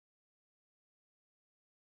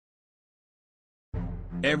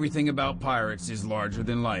Everything about pirates is larger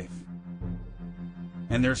than life,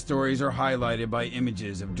 and their stories are highlighted by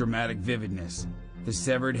images of dramatic vividness. The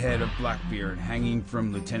severed head of Blackbeard hanging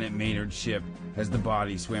from Lieutenant Maynard's ship as the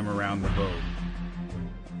body swam around the boat.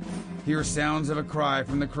 Hear sounds of a cry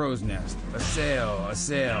from the crow's nest, a sail, a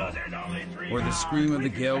sail, or the scream of the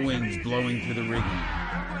gale winds blowing through the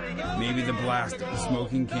rigging. Maybe the blast of a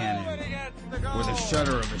smoking cannon, or the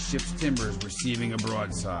shudder of a ship's timbers receiving a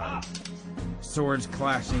broadside. Swords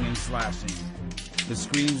clashing and slashing, the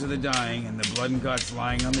screams of the dying and the blood and guts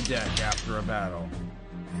lying on the deck after a battle.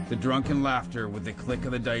 The drunken laughter with the click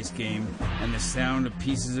of the dice game and the sound of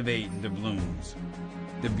pieces of 8 in doubloons.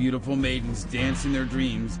 The beautiful maidens dancing their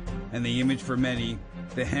dreams, and the image for many,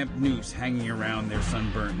 the hemp noose hanging around their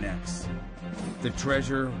sunburnt necks. The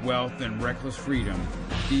treasure, wealth, and reckless freedom,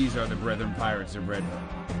 these are the Brethren Pirates of Red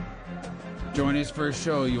Hook. Join us for a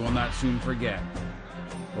show you will not soon forget.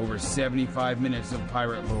 Over 75 minutes of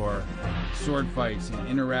pirate lore, sword fights, and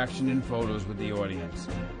interaction and photos with the audience.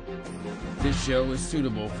 This show is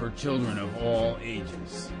suitable for children of all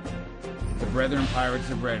ages. The Brethren Pirates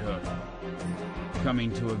of Red Hook,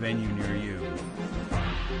 coming to a venue near you.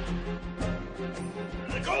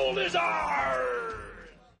 The gold is ours!